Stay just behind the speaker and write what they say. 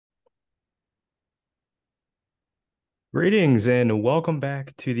Greetings and welcome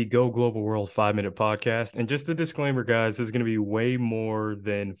back to the Go Global World 5 Minute Podcast. And just a disclaimer, guys, this is going to be way more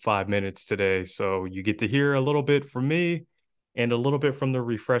than 5 minutes today. So you get to hear a little bit from me and a little bit from the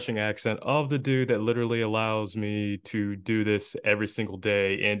refreshing accent of the dude that literally allows me to do this every single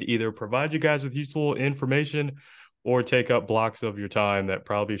day and either provide you guys with useful information or take up blocks of your time that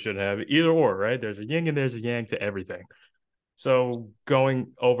probably shouldn't have either or, right? There's a yin and there's a yang to everything. So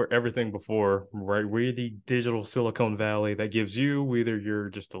going over everything before, right? We're the digital Silicon Valley that gives you, whether you're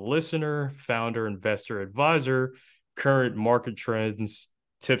just a listener, founder, investor, advisor, current market trends,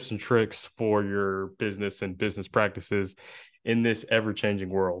 tips and tricks for your business and business practices in this ever-changing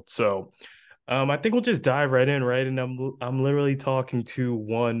world. I think we'll just dive right in, right? And I'm literally talking to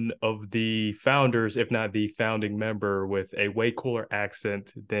one of the founders, if not the founding member, with a way cooler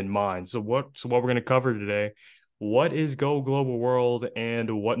accent than mine. So what we're going to cover today, what is Go Global World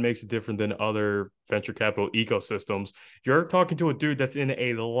and what makes it different than other venture capital ecosystems? You're talking to a dude that's in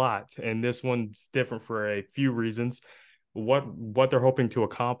a lot, and this one's different for a few reasons. What they're hoping to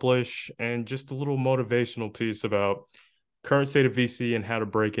accomplish, and just a little motivational piece about current state of VC and how to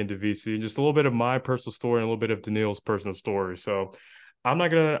break into VC, and just a little bit of my personal story and a little bit of Danil's personal story. So I'm not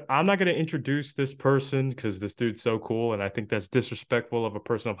gonna introduce this person because this dude's so cool, and I think that's disrespectful of a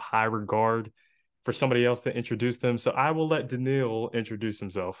person of high regard for somebody else to introduce them. So I will let Danil introduce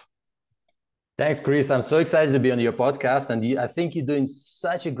himself. Thanks, Chris. I'm so excited to be on your podcast. And I think you're doing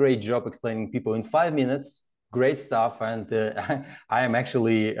such a great job explaining people in 5 minutes. Great stuff. And I am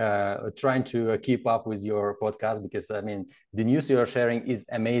actually trying to keep up with your podcast because, I mean, the news you are sharing is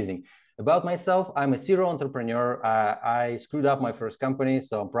amazing. About myself, I'm a serial entrepreneur. I screwed up my first company,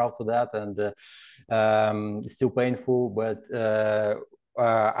 so I'm proud for that. And it's still painful, but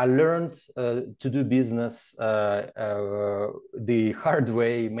I learned to do business the hard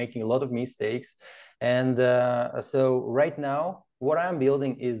way, making a lot of mistakes. And so right now, what I'm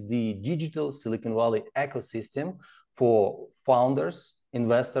building is the digital Silicon Valley ecosystem for founders,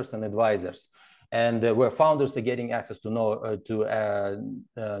 investors, and advisors. And where founders are getting access to knowledge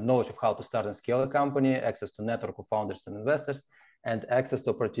of how to start and scale a company, access to network of founders and investors, and access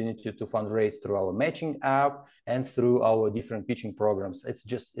to opportunity to fundraise through our matching app and through our different pitching programs. It's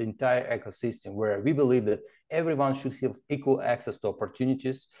just an entire ecosystem where we believe that everyone should have equal access to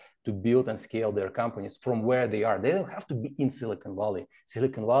opportunities to build and scale their companies from where they are. They don't have to be in Silicon Valley.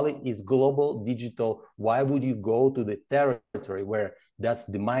 Silicon Valley is global, digital. Why would you go to the territory where that's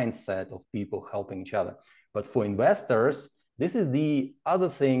the mindset of people helping each other? But for investors, this is the other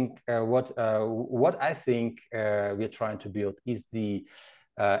thing. What I think we're trying to build is the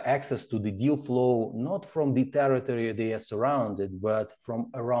access to the deal flow, not from the territory they are surrounded, but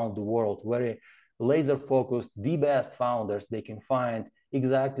from around the world, very laser focused, the best founders they can find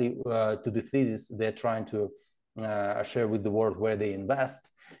exactly to the thesis they're trying to share with the world where they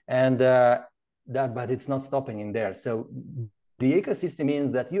invest. And but it's not stopping in there. So the ecosystem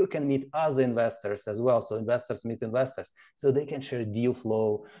means that you can meet other investors as well. So investors meet investors. So they can share deal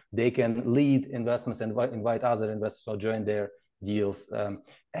flow. They can lead investments and invite other investors to join their deals.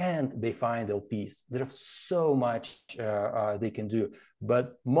 And they find LPs. There's so much they can do.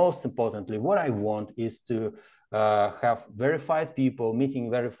 But most importantly, what I want is to have verified people, meeting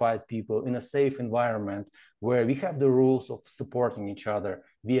verified people in a safe environment where we have the rules of supporting each other.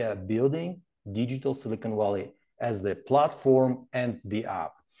 We are building digital Silicon Valley as the platform and the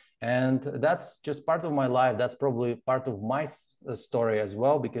app. And that's just part of my life. That's probably part of my story as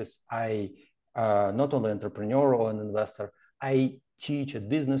well, because I not only entrepreneur or an investor, I teach at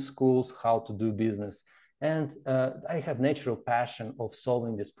business schools how to do business. And I have natural passion of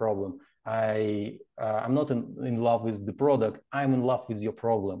solving this problem. I'm not in love with the product. I'm in love with your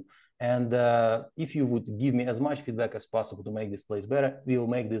problem. And if you would give me as much feedback as possible to make this place better, we will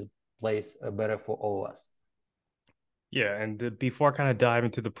make this place better for all of us. Yeah, and before I kind of dive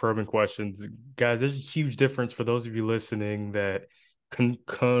into the probing questions, guys, there's a huge difference for those of you listening that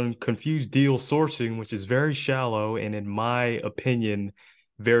confuse deal sourcing, which is very shallow and, in my opinion,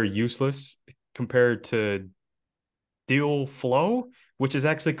 very useless, compared to deal flow, which is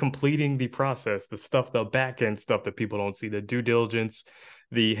actually completing the process, the stuff, the back end stuff that people don't see, the due diligence,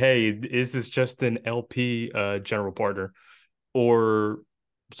 the hey, is this just an LP general partner? Or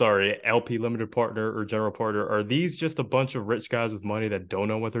sorry, LP limited partner or general partner, are these just a bunch of rich guys with money that don't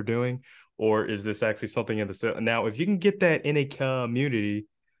know what they're doing? Or is this actually something in the now, if you can get that in a community,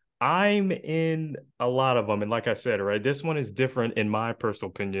 I'm in a lot of them. And like I said, right, this one is different in my personal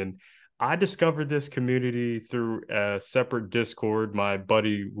opinion. I discovered this community through a separate Discord. My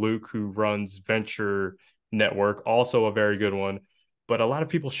buddy Luke, who runs Venture Network, also a very good one, but a lot of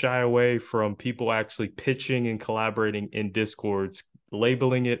people shy away from people actually pitching and collaborating in Discords,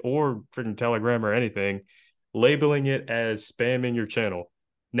 labeling it, or freaking Telegram or anything, labeling it as spamming your channel.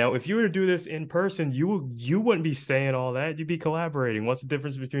 Now, if you were to do this in person, you wouldn't be saying all that. You'd be collaborating. What's the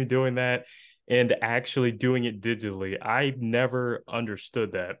difference between doing that and actually doing it digitally? I never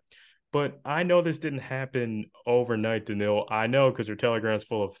understood that. But I know this didn't happen overnight, Danil. I know because your Telegram's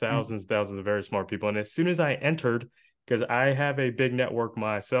full of thousands of very smart people. And as soon as I entered, because I have a big network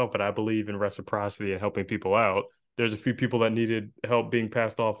myself, but I believe in reciprocity and helping people out. There's a few people that needed help being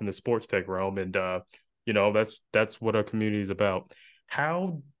passed off in the sports tech realm, and that's what a community is about.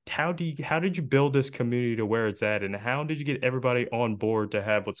 How did you build this community to where it's at, and how did you get everybody on board to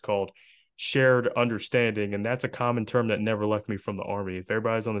have what's called shared understanding? And that's a common term that never left me from the army. If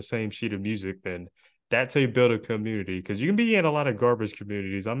everybody's on the same sheet of music, then that's how you build a community. Because you can be in a lot of garbage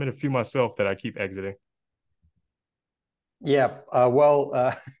communities. I'm in a few myself that I keep exiting. Yeah,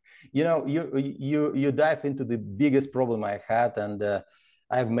 well, you dive into the biggest problem I had, and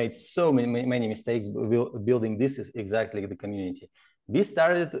I've made so many mistakes building this is exactly the community. We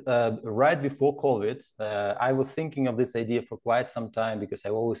started right before COVID. I was thinking of this idea for quite some time because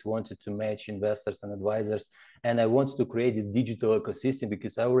I always wanted to match investors and advisors, and I wanted to create this digital ecosystem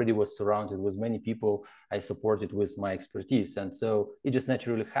because I already was surrounded with many people I supported with my expertise, and so it just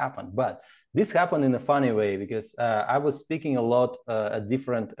naturally happened. But this happened in a funny way because I was speaking a lot at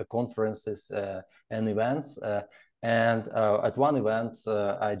different conferences and events. And at one event,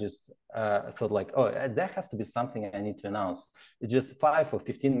 I just thought like, oh, there has to be something I need to announce. Just 5 or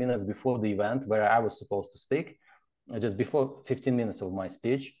 15 minutes before the event where I was supposed to speak, just before 15 minutes of my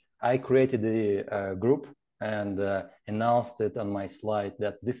speech, I created a group and announced it on my slide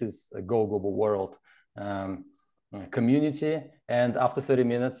that this is a Go Global World community. And after 30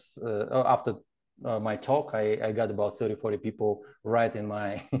 minutes, after my talk, I got about 30, 40 people right in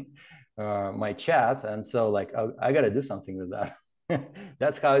my my chat. And so like, I got to do something with that.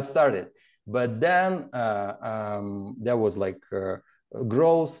 That's how it started. But then there was like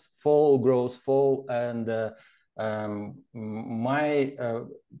growth, fall. And my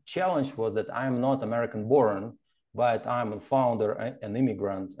challenge was that I'm not American born, but I'm a founder, an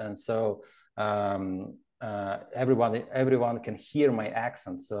immigrant. And so everyone can hear my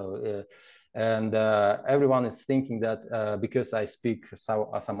accent. So and everyone is thinking that because I speak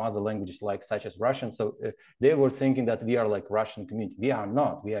some other languages like such as Russian, so they were thinking that we are like Russian community. We are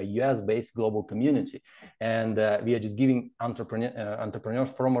not. We are US-based global community, and we are just giving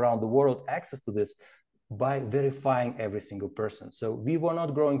entrepreneurs from around the world access to this by verifying every single person. So we were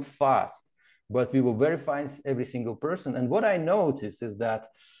not growing fast, but we were verifying every single person. And what I noticed is that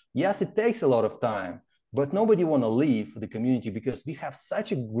yes, it takes a lot of time, but nobody want to leave the community because we have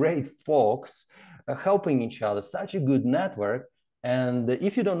such a great folks helping each other, such a good network. And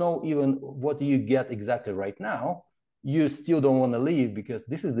if you don't know even what you get exactly right now, you still don't want to leave because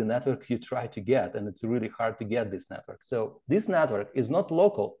this is the network you try to get, and it's really hard to get this network. So this network is not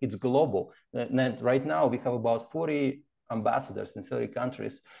local, it's global. And right now we have about 40 ambassadors in 30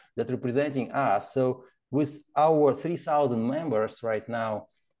 countries that are representing us. So with our 3,000 members right now,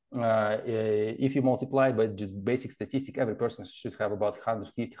 if you multiply by just basic statistic, every person should have about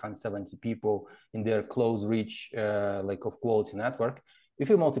 150, 170 people in their close reach, like of quality network. If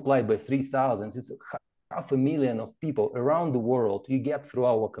you multiply it by 3,000, it's 500,000 of people around the world you get through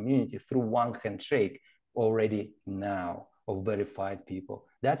our community through one handshake already now of verified people.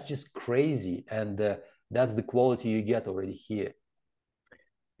 That's just crazy. And that's the quality you get already here.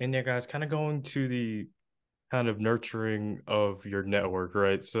 And yeah, guys, kind of going to the kind of nurturing of your network,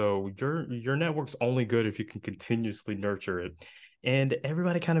 right? So your network's only good if you can continuously nurture it. And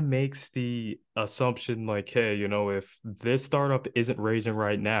everybody kind of makes the assumption like, hey, if this startup isn't raising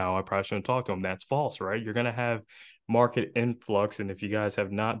right now, I probably shouldn't talk to them. That's false, right? You're gonna have market influx. And if you guys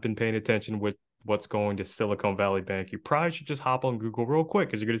have not been paying attention with what's going to Silicon Valley Bank, you probably should just hop on Google real quick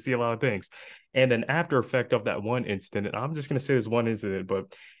because you're going to see a lot of things. And an after effect of that one incident, and I'm just going to say this one incident,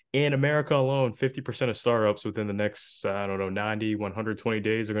 but in America alone, 50% of startups within the next, I don't know, 90, 120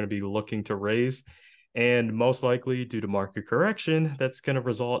 days are going to be looking to raise. And most likely, due to market correction, that's going to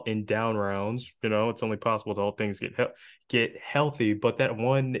result in down rounds. It's only possible that all things get healthy, but that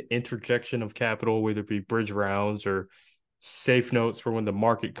one interjection of capital, whether it be bridge rounds or safe notes for when the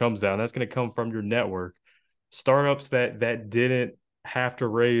market comes down, that's going to come from your network. Startups that didn't have to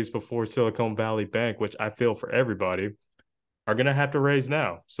raise before Silicon Valley Bank, which I feel for everybody, are going to have to raise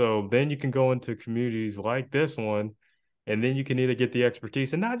now. So then you can go into communities like this one, and then you can either get the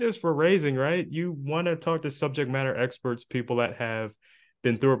expertise, and not just for raising, right? You want to talk to subject matter experts, people that have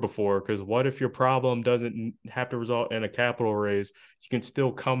been through it before. Because what if your problem doesn't have to result in a capital raise? You can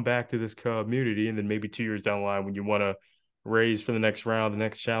still come back to this community, and then maybe 2 years down the line, when you want to raise for the next round, the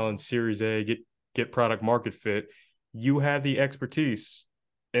next challenge, Series A, get product market fit, you have the expertise.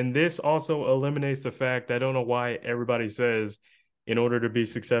 And this also eliminates the fact, I don't know why everybody says in order to be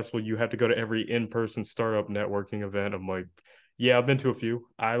successful, you have to go to every in-person startup networking event. I'm like, yeah, I've been to a few.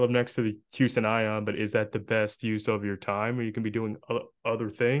 I live next to the Houston Ion, but is that the best use of your time where you can be doing other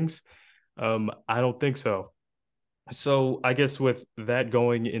things? I don't think so. So I guess with that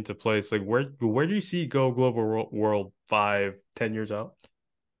going into place, like where do you see Go Global World 5, 10 years out?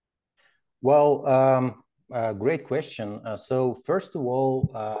 Well, great question. So first of all,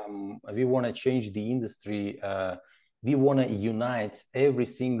 we want to change the industry. We want to unite every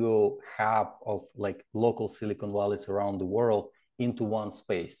single hub of like local Silicon Valleys around the world into one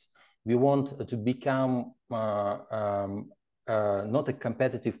space. We want to become not a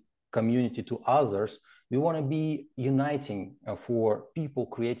competitive community to others. We want to be uniting for people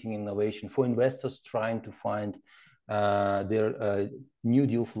creating innovation, for investors trying to find their new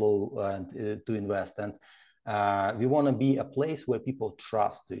deal flow to invest. And we want to be a place where people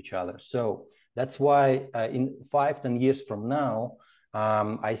trust each other. So that's why in 5, 10 years from now,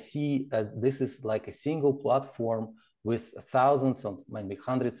 I see this is like a single platform with thousands of maybe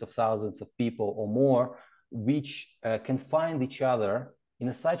hundreds of thousands of people or more, which can find each other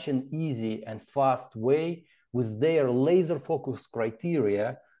in such an easy and fast way with their laser focused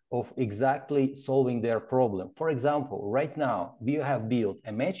criteria of exactly solving their problem. For example, right now, we have built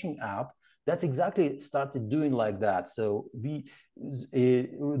a matching app that's exactly started doing like that. So the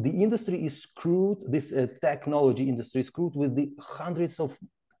industry is screwed, this technology industry is screwed with the hundreds of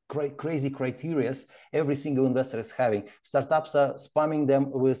crazy criteria every single investor is having. Startups are spamming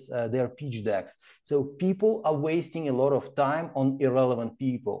them with their pitch decks. So people are wasting a lot of time on irrelevant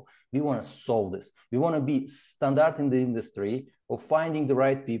people. We want to solve this. We want to be standard in the industry of finding the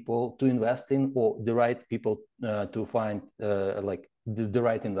right people to invest in, or the right people to find like the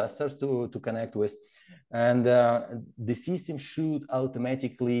right investors to connect with. And the system should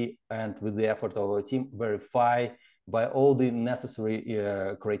automatically, and with the effort of our team, verify by all the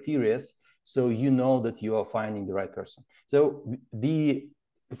necessary criteria, so you know that you are finding the right person. So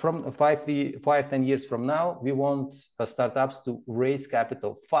from 5, 10 years from now, we want startups to raise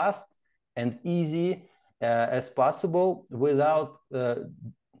capital fast and easy as possible, without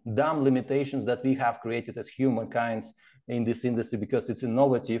dumb limitations that we have created as humankind in this industry, because it's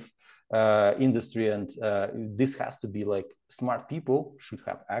innovative industry, and this has to be like smart people should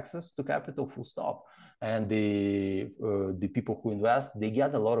have access to capital, full stop. And the people who invest, they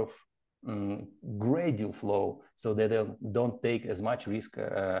get a lot of great deal flow, so they don't take as much risk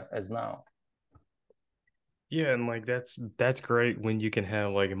as now. Yeah, and like that's great when you can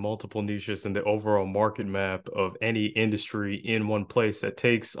have like multiple niches in the overall market map of any industry in one place. That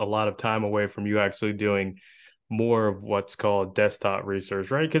takes a lot of time away from you actually doing more of what's called desktop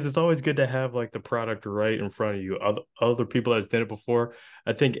research, right? Because it's always good to have like the product right in front of you. Other people that's done it before.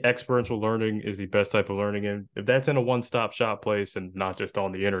 I think experiential learning is the best type of learning, and if that's in a one-stop shop place and not just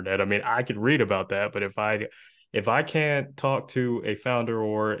on the internet, I mean, I could read about that, but if I can't talk to a founder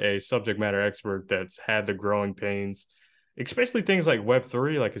or a subject matter expert that's had the growing pains, especially things like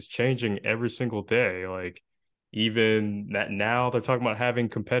Web3, like it's changing every single day. Like even that now they're talking about having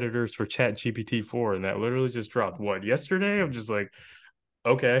competitors for Chat GPT-4, and that literally just dropped what, yesterday? I'm just like,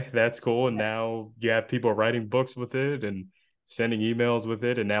 okay, that's cool. And now you have people writing books with it and sending emails with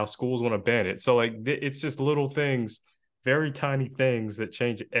it, and now schools want to ban it. So like it's just little things, very tiny things that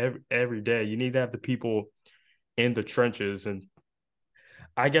change every day. You need to have the people in the trenches. And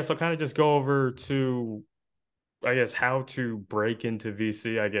I guess I'll kind of just go over to, I guess, how to break into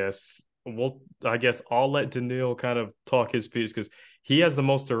VC. I guess I'll let Danil kind of talk his piece, because he has the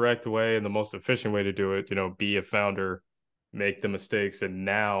most direct way and the most efficient way to do it. Be a founder, make the mistakes, and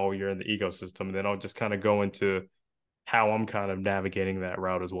now you're in the ecosystem. And then I'll just kind of go into how I'm kind of navigating that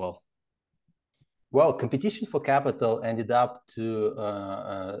route as well. Well, competition for capital ended up to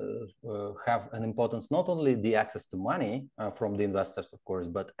have an importance, not only the access to money from the investors, of course,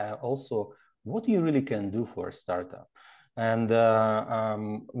 but also what you really can do for a startup. And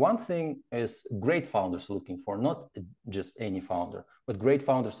one thing is great founders looking for, not just any founder, but great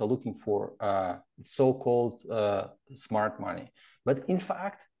founders are looking for so-called smart money. But in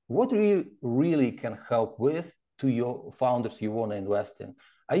fact, what you really can help with to your founders you want to invest in?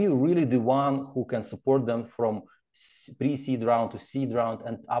 Are you really the one who can support them from pre-seed round to seed round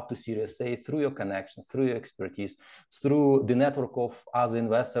and up to Series A through your connections, through your expertise, through the network of other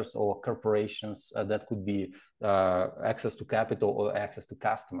investors or corporations that could be access to capital or access to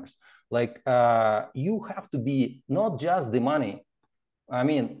customers. Like you have to be not just the money. I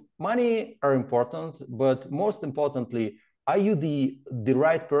mean, money are important, but most importantly, are you the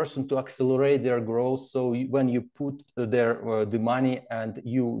right person to accelerate their growth? So when you put the money and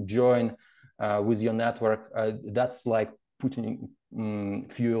you join with your network, that's like putting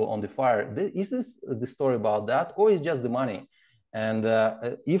fuel on the fire. Is this the story about that, or is just the money? And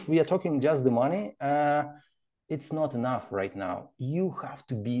if we are talking just the money, it's not enough right now. You have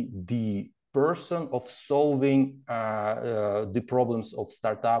to be the person of solving the problems of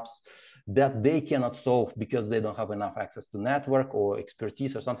startups that they cannot solve because they don't have enough access to network or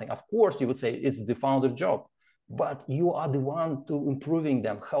expertise or something. Of course, you would say it's the founder's job, but you are the one to improving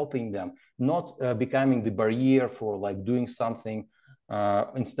them, helping them, not becoming the barrier for like doing something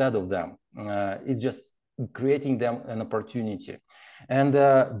instead of them. It's just creating them an opportunity. And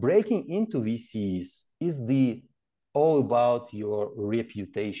breaking into VCs is all about your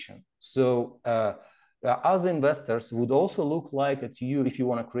reputation. So other investors would also look like at you if you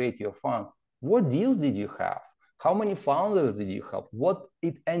want to create your fund. What deals did you have? How many founders did you help? What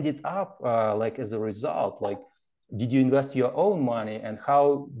it ended up like as a result? Like, did you invest your own money, and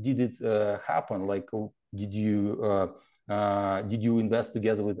how did it happen? Like, did you invest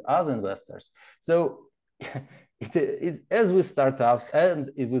together with other investors? So as with startups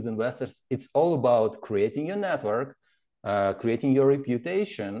and with investors, it's all about creating your network, creating your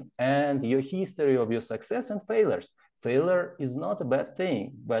reputation, and your history of your success and failures. Failure is not a bad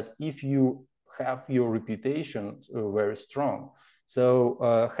thing, but if you have your reputation very strong.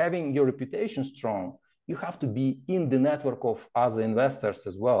 So having your reputation strong, you have to be in the network of other investors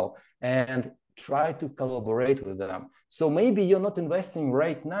as well and try to collaborate with them. So maybe you're not investing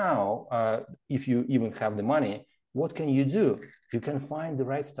right now, if you even have the money. What can you do? You can find the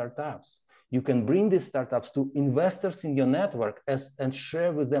right startups. You can bring these startups to investors in your network and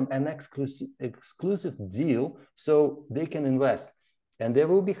share with them an exclusive deal so they can invest. And they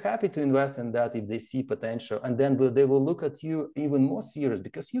will be happy to invest in that if they see potential. And then they will look at you even more serious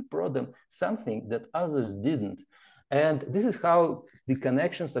because you brought them something that others didn't. And this is how the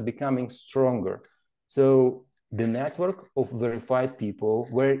connections are becoming stronger. So the network of verified people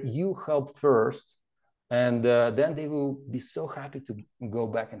where you help first, and then they will be so happy to go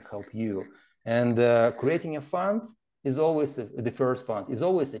back and help you. And creating a fund is always, the first fund is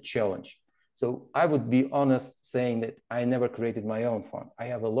always a challenge. So I would be honest saying that I never created my own fund. I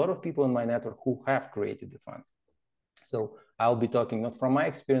have a lot of people in my network who have created the fund. So I'll be talking not from my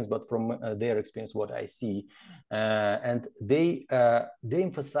experience, but from their experience, what I see. And they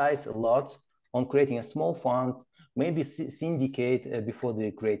emphasize a lot on creating a small fund, maybe syndicate before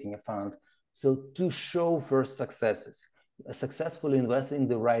they're creating a fund. So to show first successes, successfully invest in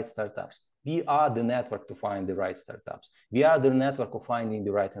the right startups. We are the network to find the right startups. We are the network of finding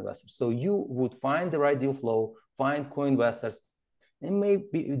the right investors. So you would find the right deal flow, find co-investors, and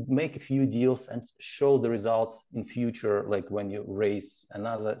maybe make a few deals and show the results in future, like when you raise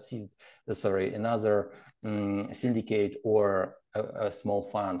another syndicate or a small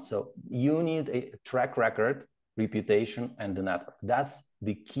fund. So you need a track record, reputation, and the network. That's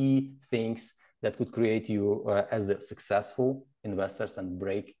the key things that could create you as a successful investors and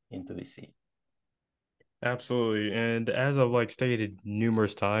break into VC. Absolutely. And as I've like stated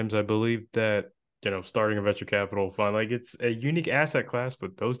numerous times, I believe that, starting a venture capital fund, like it's a unique asset class,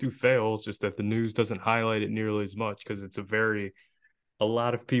 but those do fail. It's just that the news doesn't highlight it nearly as much because it's a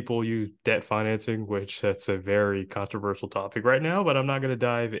lot of people use debt financing, which that's a very controversial topic right now, but I'm not going to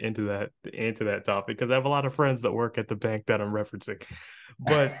dive into that topic because I have a lot of friends that work at the bank that I'm referencing.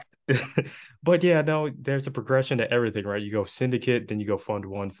 But but yeah, no, there's a progression to everything, right? You go syndicate, then you go fund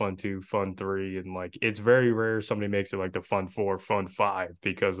one, fund two, fund three, and like it's very rare somebody makes it like the fund four, fund five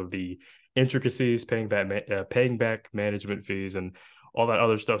because of the intricacies, paying back management fees and all that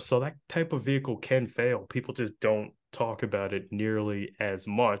other stuff. So that type of vehicle can fail. People just don't talk about it nearly as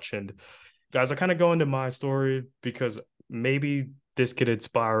much. And guys, I kind of go into my story because maybe this could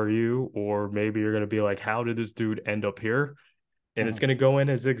inspire you, or maybe you're going to be like, how did this dude end up here? And it's going to go in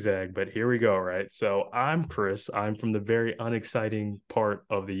a zigzag, but here we go, right? So I'm Chris. I'm from the very unexciting part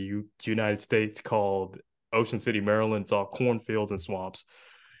of the United States called Ocean City, Maryland. It's all cornfields and swamps.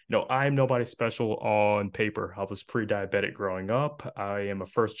 I'm nobody special on paper. I was pre-diabetic growing up. I am a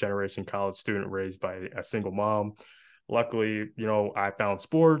first-generation college student raised by a single mom. Luckily, I found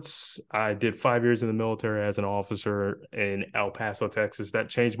sports. I did 5 years in the military as an officer in El Paso, Texas. That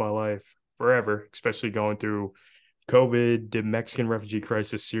changed my life forever, especially going through COVID, the Mexican refugee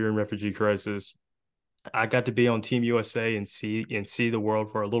crisis, Syrian refugee crisis. I got to be on Team USA and see the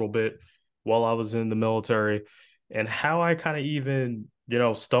world for a little bit while I was in the military, and how I kind of even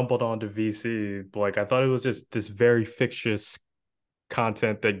stumbled onto VC. Like I thought it was just this very fictitious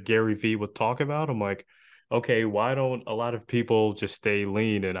content that Gary Vee would talk about. I'm like, okay, why don't a lot of people just stay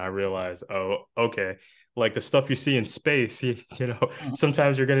lean? And I realized, oh, okay, like the stuff you see in space,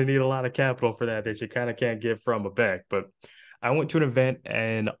 sometimes you're going to need a lot of capital for that you kind of can't get from a bank. But I went to an event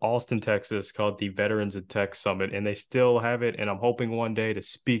in Austin, Texas called the Veterans of Tech Summit, and they still have it. And I'm hoping one day to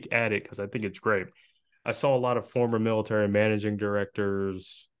speak at it because I think it's great. I saw a lot of former military managing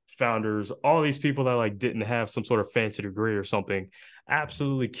directors, founders, all these people that like didn't have some sort of fancy degree or something,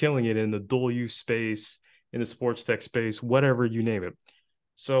 absolutely killing it in the dual use space, in the sports tech space, whatever you name it.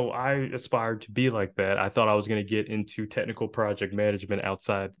 So I aspired to be like that. I thought I was going to get into technical project management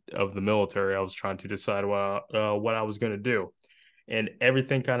outside of the military. I was trying to decide what I was going to do. And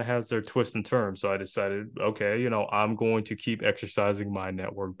everything kind of has their twist and turn. So I decided, okay, I'm going to keep exercising my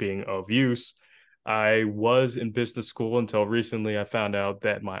network being of use. I was in business school until recently. I found out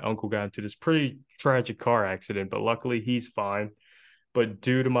that my uncle got into this pretty tragic car accident, but luckily he's fine. But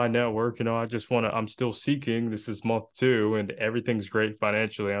due to my network, I'm still seeking. This is month two and everything's great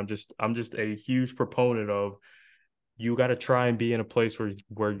financially. I'm just a huge proponent of you got to try and be in a place where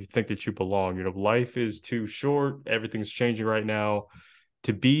you think that you belong. Life is too short. Everything's changing right now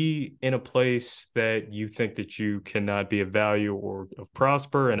to be in a place that you think that you cannot be of value or of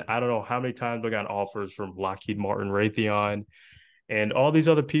prosper. And I don't know how many times I got offers from Lockheed Martin, Raytheon, and all these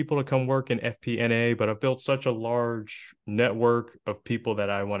other people to come work in FP&A, but I've built such a large network of people that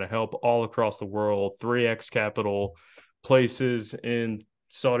I want to help all across the world, 3x capital places in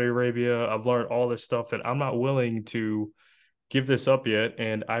Saudi Arabia. I've learned all this stuff that I'm not willing to give this up yet.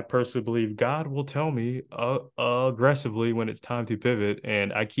 And I personally believe God will tell me aggressively when it's time to pivot.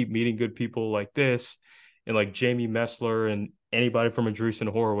 And I keep meeting good people like this and like Jamie Messler and anybody from Andreessen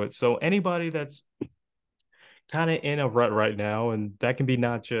Horowitz. So anybody that's kind of in a rut right now, and that can be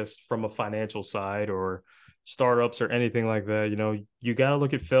not just from a financial side or startups or anything like that. You got to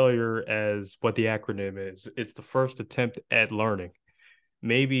look at failure as what the acronym is. It's the first attempt at learning.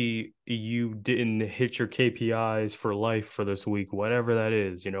 Maybe you didn't hit your KPIs for life for this week, whatever that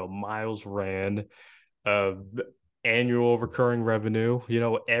is, miles ran, uh, annual recurring revenue.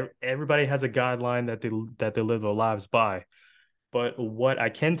 Everybody has a guideline that they live their lives by. But what I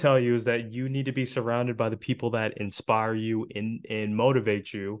can tell you is that you need to be surrounded by the people that inspire you and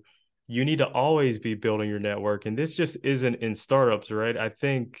motivate you. You need to always be building your network. And this just isn't in startups, right? I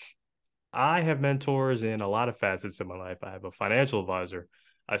think I have mentors in a lot of facets of my life. I have a financial advisor.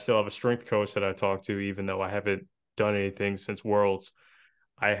 I still have a strength coach that I talk to, even though I haven't done anything since Worlds.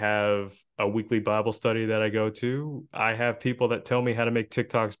 I have a weekly Bible study that I go to. I have people that tell me how to make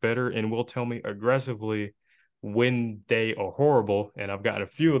TikToks better and will tell me aggressively when they are horrible. And I've gotten a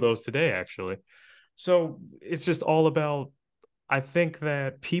few of those today, actually. So it's just all about, I think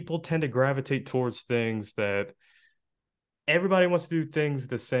that people tend to gravitate towards things that everybody wants to do things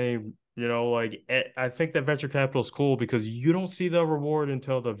the same. Like I think that venture capital is cool because you don't see the reward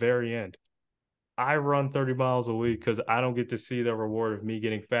until the very end. I run 30 miles a week because I don't get to see the reward of me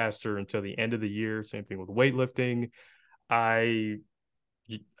getting faster until the end of the year. Same thing with weightlifting. I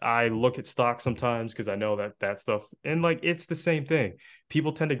I look at stocks sometimes because I know that stuff, and like it's the same thing.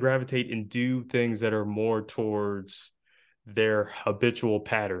 People tend to gravitate and do things that are more towards their habitual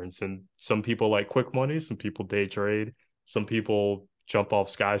patterns. And some people like quick money, some people day trade, some people jump off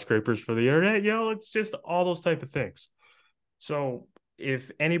skyscrapers for the internet. It's just all those type of things. So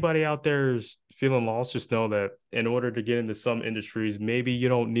if anybody out there is feeling lost, just know that in order to get into some industries, maybe you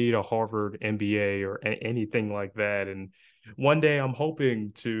don't need a Harvard MBA or anything like that. And one day I'm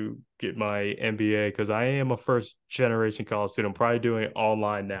hoping to get my MBA because I am a first generation college student. I'm probably doing it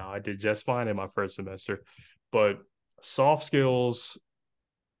online now. I did just fine in my first semester, but soft skills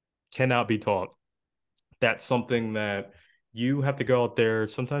cannot be taught. That's something that you have to go out there.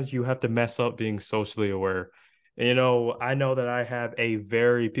 Sometimes you have to mess up being socially aware. And, I know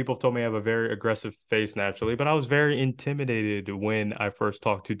that people have told me I have a very aggressive face naturally, but I was very intimidated when I first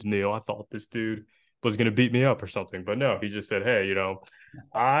talked to Danil. I thought this dude was going to beat me up or something, but no, he just said, hey,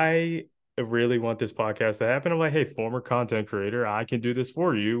 I really want this podcast to happen. I'm like, hey, former content creator, I can do this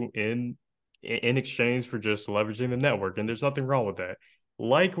for you in exchange for just leveraging the network. And there's nothing wrong with that.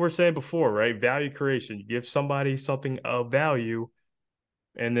 Like we're saying before, right? Value creation. You give somebody something of value,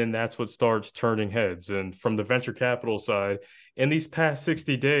 and then that's what starts turning heads. And from the venture capital side, in these past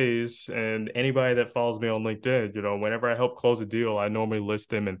 60 days, and anybody that follows me on LinkedIn, whenever I help close a deal, I normally list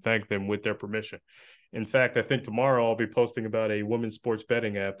them and thank them with their permission. In fact, I think tomorrow I'll be posting about a women's sports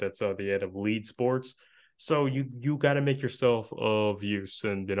betting app that's the end of Lead Sports. So you got to make yourself of use,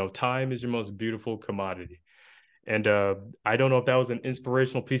 and time is your most beautiful commodity. And I don't know if that was an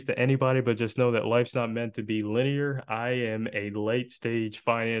inspirational piece to anybody, but just know that life's not meant to be linear. I am a late stage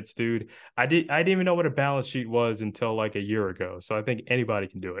finance dude. I didn't even know what a balance sheet was until like a year ago. So I think anybody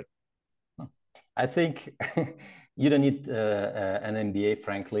can do it. I think you don't need an MBA,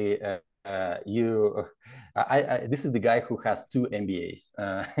 frankly. This is the guy who has two MBAs,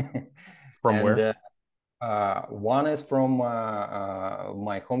 From and where? one is from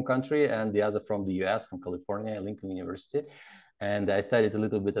my home country, and the other from the US, from California, Lincoln University. And I studied a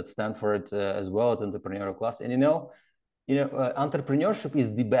little bit at Stanford as well at entrepreneurial class. And entrepreneurship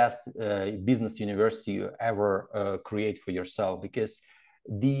is the best business university you ever create for yourself, because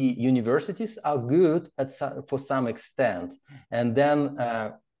the universities are good for some extent, and then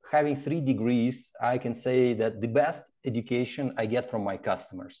having 3 degrees, I can say that the best education I get from my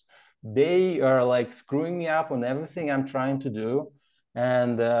customers. They are like screwing me up on everything I'm trying to do,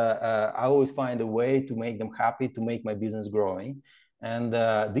 and I always find a way to make them happy, to make my business growing. And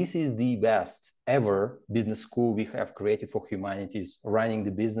this is the best ever business school we have created for humanities, running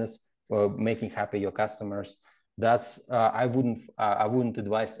the business, making happy your customers. That's I wouldn't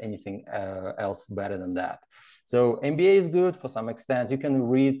advise anything else better than that. So MBA is good for some extent. You can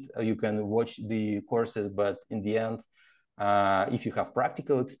read, you can watch the courses, but in the end, if you have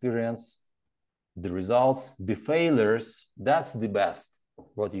practical experience, the results, the failures, that's the best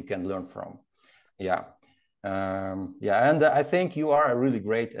what you can learn from. Yeah. Yeah, and I think you are really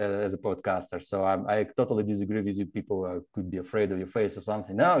great as a podcaster. So I totally disagree with you. People could be afraid of your face or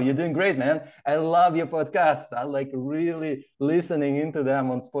something. No, you're doing great, man. I love your podcasts. I like really listening into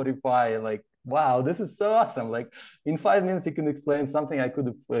them on Spotify. Like, wow, this is so awesome. Like in 5 minutes, you can explain something I could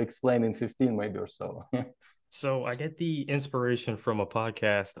have explained in 15 maybe or so. So I get the inspiration from a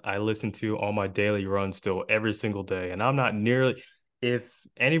podcast I listen to on my daily run still every single day. And I'm not nearly, if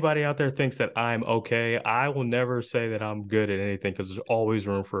anybody out there thinks that I'm okay, I will never say that I'm good at anything because there's always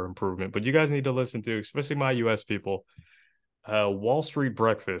room for improvement. But you guys need to listen to, especially my US people, Wall Street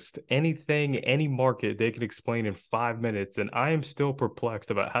Breakfast, anything, any market they can explain in 5 minutes. And I am still perplexed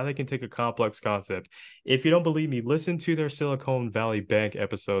about how they can take a complex concept. If you don't believe me, listen to their Silicon Valley Bank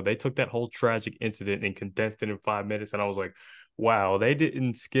episode. They took that whole tragic incident and condensed it in 5 minutes. And I was like, wow, they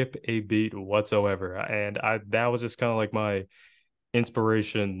didn't skip a beat whatsoever. And that was just kind of like my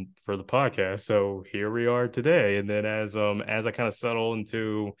inspiration for the podcast. So here we are today. And then as I kind of settle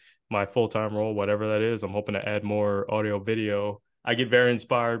into my full-time role, whatever that is, I'm hoping to add more audio video. I get very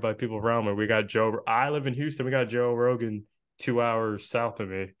inspired by people around me. We got Joe. I live in Houston. We got Joe Rogan 2 hours south of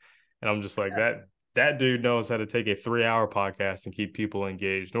me. And I'm just like that dude knows how to take a 3 hour podcast and keep people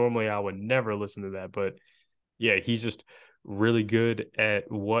engaged. Normally I would never listen to that, but yeah, he's just really good at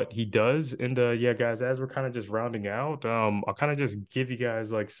what he does. And yeah, guys, as we're kind of just rounding out, I'll kind of just give you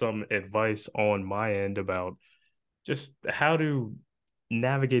guys like some advice on my end about just how to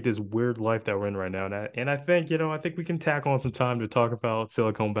navigate this weird life that we're in right now. And I think, I think we can tack on some time to talk about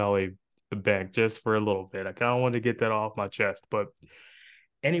Silicon Valley Bank just for a little bit. I kind of wanted to get that off my chest, but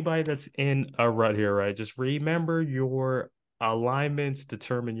anybody that's in a rut here, right? Just remember your alignments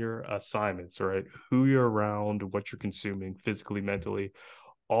determine your assignments, right? Who you're around, what you're consuming physically, mentally,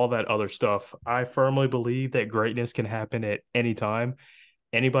 all that other stuff. I firmly believe that greatness can happen at any time.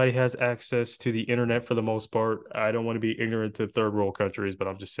 Anybody has access to the internet for the most part. I don't want to be ignorant to third world countries, but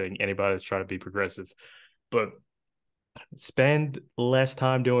I'm just saying anybody that's trying to be progressive. But spend less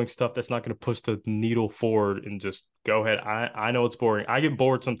time doing stuff that's not going to push the needle forward and just go ahead. I know it's boring. I get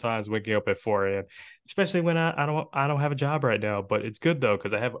bored sometimes waking up at 4 a.m., especially when I don't have a job right now, but it's good though,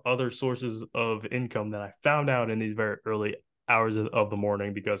 because I have other sources of income that I found out in these very early hours of the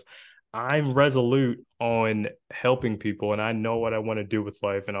morning, because I'm resolute on helping people and I know what I want to do with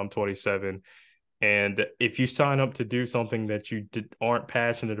life, and I'm 27. And if you sign up to do something that aren't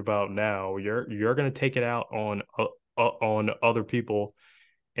passionate about now, you're going to take it out on other people,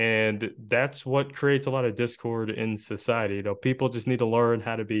 and that's what creates a lot of discord in society. People just need to learn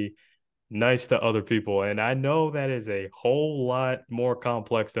how to be nice to other people, and I know that is a whole lot more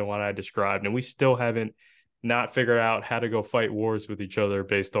complex than what I described, and we still haven't not figured out how to go fight wars with each other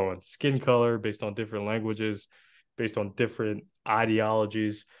based on skin color, based on different languages, based on different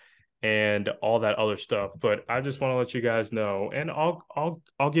ideologies and all that other stuff. But I just want to let you guys know, and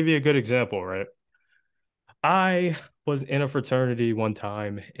I'll give you a good example, right? I was in a fraternity one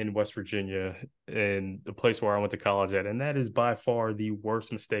time in West Virginia, in the place where I went to college at, and that is by far the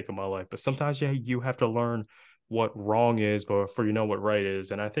worst mistake of my life. But sometimes, yeah, you have to learn what wrong is, but before you know what right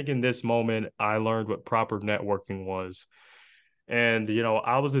is. And I think in this moment, I learned what proper networking was. And,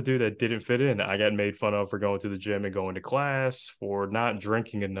 I was a dude that didn't fit in. I got made fun of for going to the gym and going to class, for not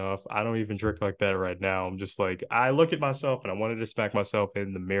drinking enough. I don't even drink like that right now. I'm just like, I look at myself and I wanted to smack myself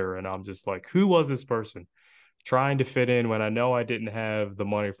in the mirror. And I'm just like, who was this person trying to fit in when I know I didn't have the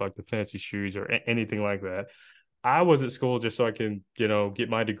money for like the fancy shoes or anything like that? I was at school just so I can, get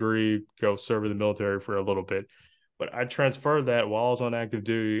my degree, go serve in the military for a little bit. But I transferred that while I was on active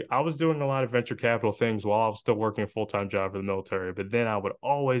duty. I was doing a lot of venture capital things while I was still working a full-time job for the military. But then I would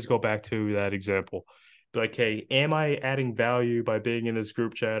always go back to that example. Be like, hey, am I adding value by being in this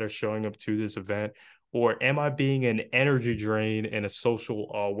group chat or showing up to this event? Or am I being an energy drain and a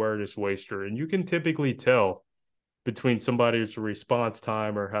social awareness waster? And you can typically tell between somebody's response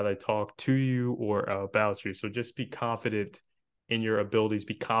time or how they talk to you or about you. So just be confident in your abilities,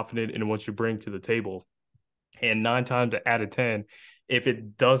 be confident in what you bring to the table. And 9 times out of 10, if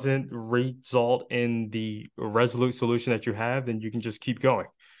it doesn't result in the resolute solution that you have, then you can just keep going.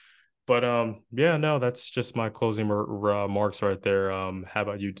 But yeah, no, that's just my closing remarks right there. How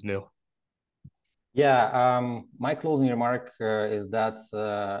about you, Danil? Yeah, my closing remark is that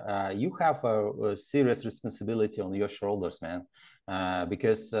you have a serious responsibility on your shoulders, man,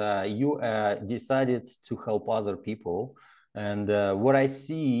 because you decided to help other people. And what I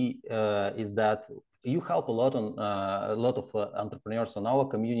see is that you help a lot of entrepreneurs in our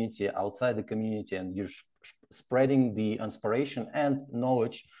community, outside the community, and you're spreading the inspiration and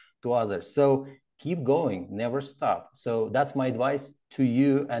knowledge to others. So keep going, never stop. So that's my advice to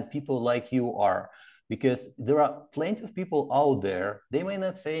you and people like you are, because there are plenty of people out there. They may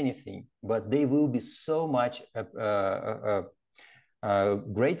not say anything, but they will be so much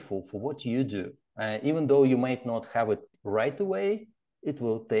grateful for what you do. Even though you might not have it right away, it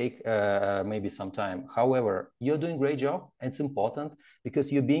will take maybe some time. However, you're doing a great job. It's important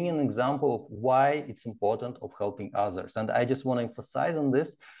because you're being an example of why it's important of helping others. And I just want to emphasize on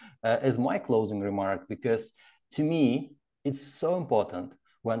this as my closing remark, because to me, it's so important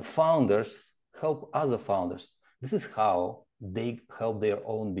when founders help other founders. This is how they help their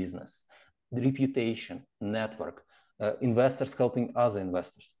own business. The reputation, network, investors helping other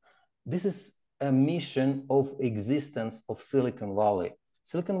investors. This is a mission of existence of Silicon Valley.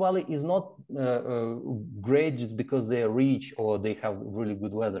 Silicon Valley is not great just because they are rich or they have really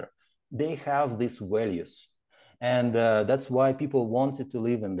good weather. They have these values. And that's why people wanted to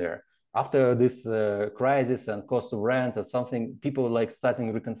live in there. After this crisis and cost of rent or something, people like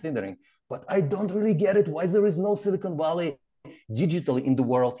starting reconsidering. But I don't really get it why there is no Silicon Valley digitally in the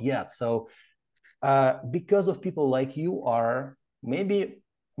world yet. So because of people like you are, maybe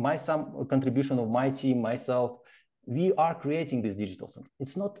some contribution of my team, myself, we are creating this digital center.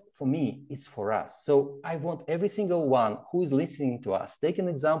 It's not for me, it's for us. So I want every single one who is listening to us, take an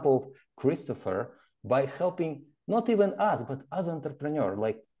example of Christopher by helping not even us, but as an entrepreneur,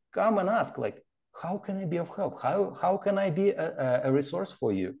 like come and ask, like, how can I be of help? How can I be a resource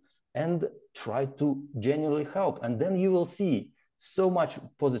for you? And try to genuinely help. And then you will see so much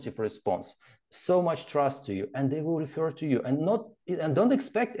positive response, so much trust to you, and they will refer to you, and don't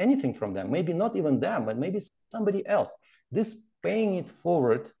expect anything from them. Maybe not even them, but maybe somebody else. This paying it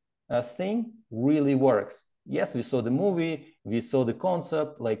forward thing really works. Yes, we saw the movie, we saw the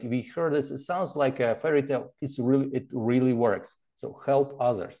concept, like we heard this. It sounds like a fairy tale. It really works. So help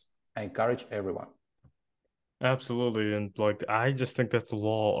others. I encourage everyone. Absolutely. And like, I just think that's the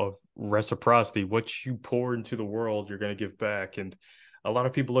law of reciprocity. What you pour into the world, you're going to give back. And a lot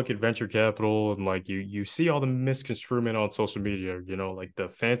of people look at venture capital and like you see all the misconstruement on social media, like the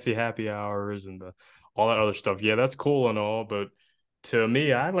fancy happy hours and all that other stuff. Yeah, that's cool and all. But to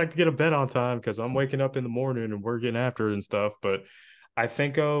me, I'd like to get a bed on time because I'm waking up in the morning and we're getting after it and stuff. But I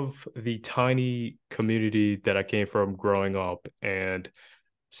think of the tiny community that I came from growing up, and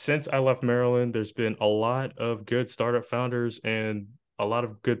since I left Maryland, there's been a lot of good startup founders and a lot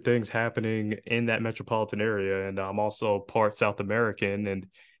of good things happening in that metropolitan area. And I'm also part South American. And in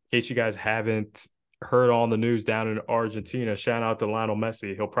case you guys haven't heard on the news down in Argentina, shout out to Lionel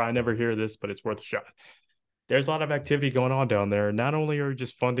Messi. He'll probably never hear this, but it's worth a shot. There's a lot of activity going on down there. Not only are you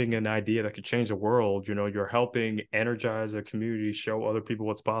just funding an idea that could change the world, you're helping energize a community, show other people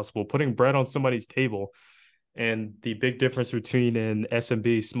what's possible, putting bread on somebody's table. And the big difference between an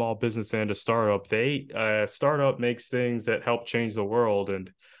SMB, small business, and a startup, startup makes things that help change the world. And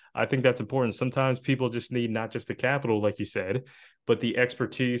I think that's important. Sometimes people just need not just the capital, like you said, but the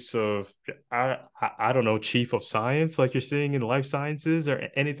expertise of, I don't know, chief of science, like you're seeing in life sciences or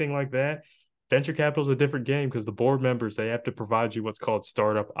anything like that. Venture capital is a different game because the board members, they have to provide you what's called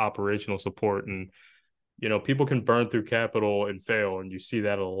startup operational support. And people can burn through capital and fail, and you see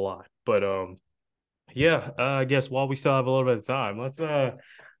that a lot. But yeah, I guess while we still have a little bit of time,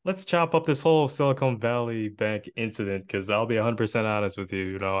 let's chop up this whole Silicon Valley Bank incident because I'll be 100% honest with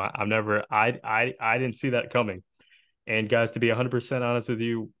you. I'm never I didn't see that coming. And guys, to be 100% honest with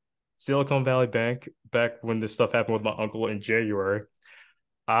you, Silicon Valley Bank, back when this stuff happened with my uncle in January,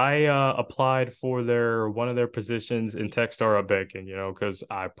 I applied for their one of their positions in tech startup banking, because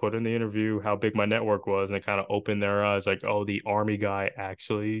I put in the interview how big my network was, and it kind of opened their eyes, like, oh, the army guy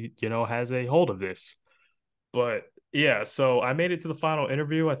actually, has a hold of this. But yeah, so I made it to the final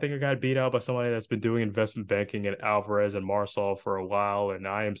interview. I think I got beat out by somebody that's been doing investment banking at Alvarez and Marsal for a while, and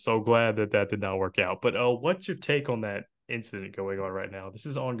I am so glad that that did not work out. But what's your take on that incident going on right now? This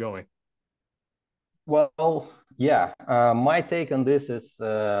is ongoing. Well, yeah, my take on this is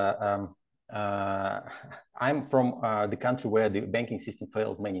uh, I'm from the country where the banking system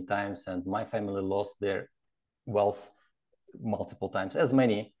failed many times, and my family lost their wealth multiple times, as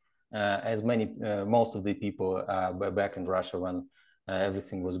many most of the people back in Russia when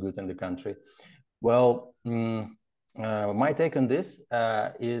everything was good in the country. Well, my take on this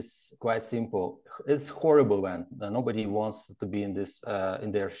is quite simple. It's horrible when nobody wants to be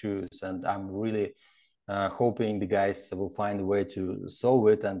in their shoes, and I'm really hoping the guys will find a way to solve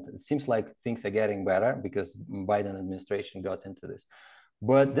it. And it seems like things are getting better because Biden administration got into this.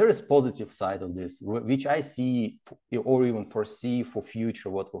 But there is positive side of this, which I see or even foresee for future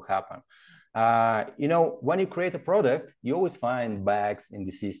what will happen. When you create a product, you always find bugs in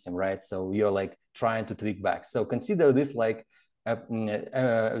the system, right? So you're like trying to tweak bugs. So consider this like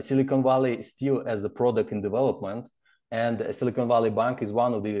Silicon Valley still as the product in development, and Silicon Valley Bank is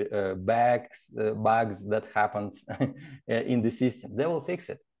one of the bugs that happens in the system. They will fix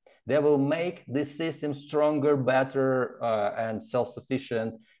it. They will make this system stronger, better, and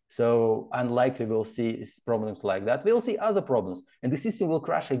self-sufficient. So unlikely we'll see problems like that. We'll see other problems, and the system will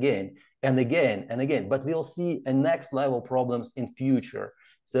crash again and again and again. But we'll see a next level problems in future.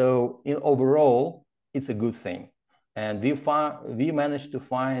 So overall, it's a good thing. And we managed to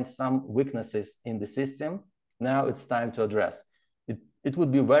find some weaknesses in the system. Now it's time to address it. It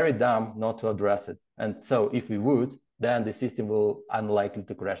would be very dumb not to address it. And so if we would, then the system will unlikely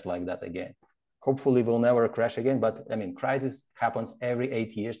to crash like that again. Hopefully will never crash again, but I mean, crisis happens every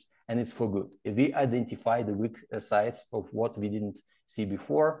 8 years and it's for good. If we identify the weak sides of what we didn't see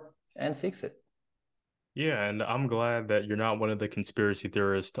before and fix it. Yeah, and I'm glad that you're not one of the conspiracy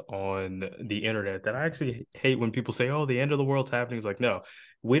theorists on the internet that I actually hate when people say, "Oh, the end of the world's happening." It's like, no,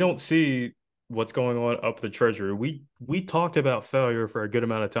 we don't see what's going on up the treasury. We talked about failure for a good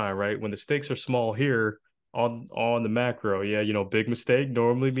amount of time, right? When the stakes are small here on the macro, yeah, big mistake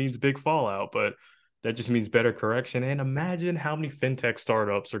normally means big fallout, but that just means better correction. And imagine how many fintech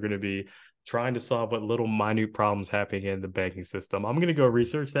startups are going to be trying to solve what little minute problems happening in the banking system. I'm gonna go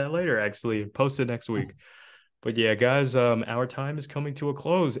research that later, actually, and post it next week. But yeah, guys, our time is coming to a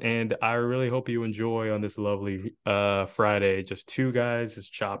close, and I really hope you enjoy on this lovely Friday. Just two guys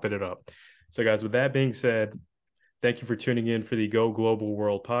just chopping it up. So, guys, with that being said, thank you for tuning in for the Go Global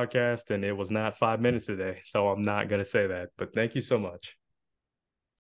World podcast. And it was not 5 minutes today, so I'm not gonna say that, but thank you so much.